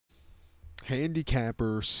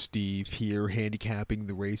Handicapper Steve here, handicapping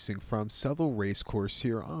the racing from Southwell Racecourse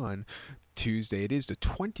here on Tuesday. It is the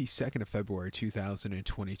 22nd of February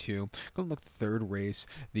 2022. Going to look at the third race,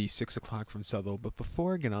 the 6 o'clock from Southwell. But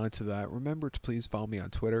before I get on to that, remember to please follow me on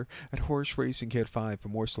Twitter at Horse Racing Kid 5 for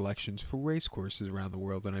more selections for race courses around the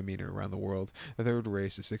world, and I mean it around the world. The third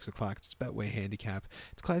race is 6 o'clock. It's Betway Handicap.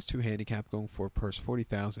 It's Class 2 handicap going for a purse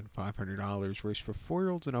 $40,500. Race for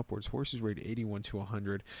 4-year-olds and upwards. Horses rated 81 to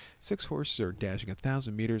 100. 6 horses are dashing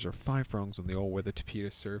 1,000 meters or 5 furlongs on the all-weather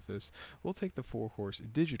Tapeta surface. We'll take the 4-horse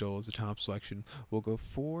Digital as the top selection. We'll go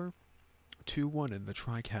 4-2-1 in the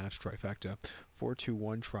trifecta.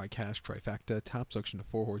 4-2-1 trifecta. Top selection of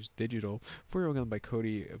 4-horse Digital. 4-year-old gun by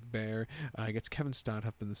Cody Bear. Gets Kevin Stott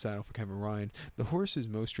up in the saddle for Kevin Ryan. The horse's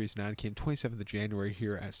most recent ad came 27th of January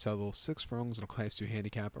here at Southwell. 6 furlongs in a Class 2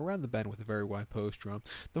 handicap around the bend with a very wide post drum.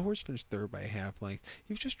 The horse finished third by a half length.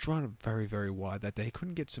 He was just drawn very, very wide that day. He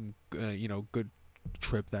couldn't get some, good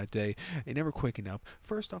trip that day. It never quickened up.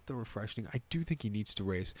 First off, the refreshing, I do think he needs to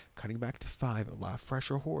race. Cutting back to 5, a lot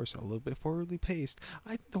fresher horse, a little bit forwardly paced. I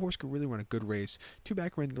think the horse could really run a good race. 2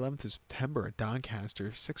 back ran the 11th of September at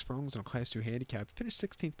Doncaster. 6 furlongs on a Class 2 handicap. Finished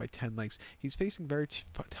 16th by 10 lengths. He's facing very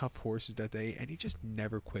tough horses that day, and he just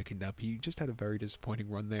never quickened up. He just had a very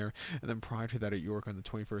disappointing run there. And then prior to that at York on the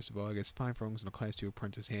 21st of August, 5 furlongs on a Class 2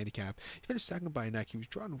 apprentice handicap. He finished second by a neck. He was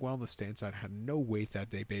drawn well on the stand side, had no weight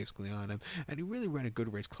that day basically on him, and he really ran a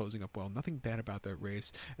good race, closing up well. Nothing bad about that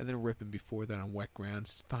race. And then ripping before that on wet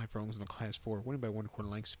grounds. 5 furlongs in a Class 4, winning by 1/4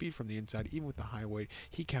 length. Speed from the inside, even with the high weight.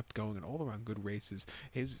 He kept going, and all around good races.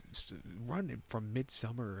 His run from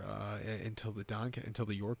midsummer until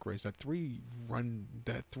the York race, that three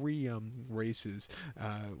races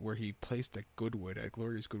where he placed at Goodwood, at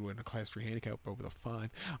Glorious Goodwood in a Class 3 handicap over the 5.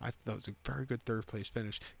 I thought that was a very good third place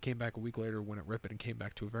finish. Came back a week later, won at Ripon, and came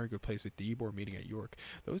back to a very good place at the Ebor meeting at York.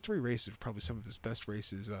 Those 3 races were probably some of his best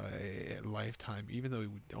races lifetime. Even though he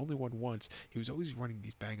only won once, he was always running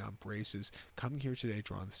these bang-on races. Coming here today,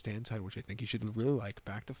 drawing the stand side, which I think he should really like.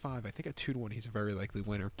 Back to 5. I think at 2-1, he's a very likely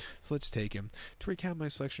winner. So let's take him. To recap my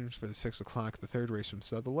selections for the 6 o'clock, the third race from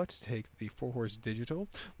Southwell, let's take the 4-horse Digital.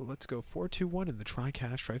 Well, let's go 4-2-1 in the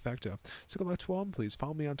trifecta. So good luck to all. Please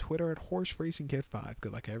follow me on Twitter at Horse Racing Kid 5.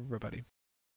 Good luck, everybody.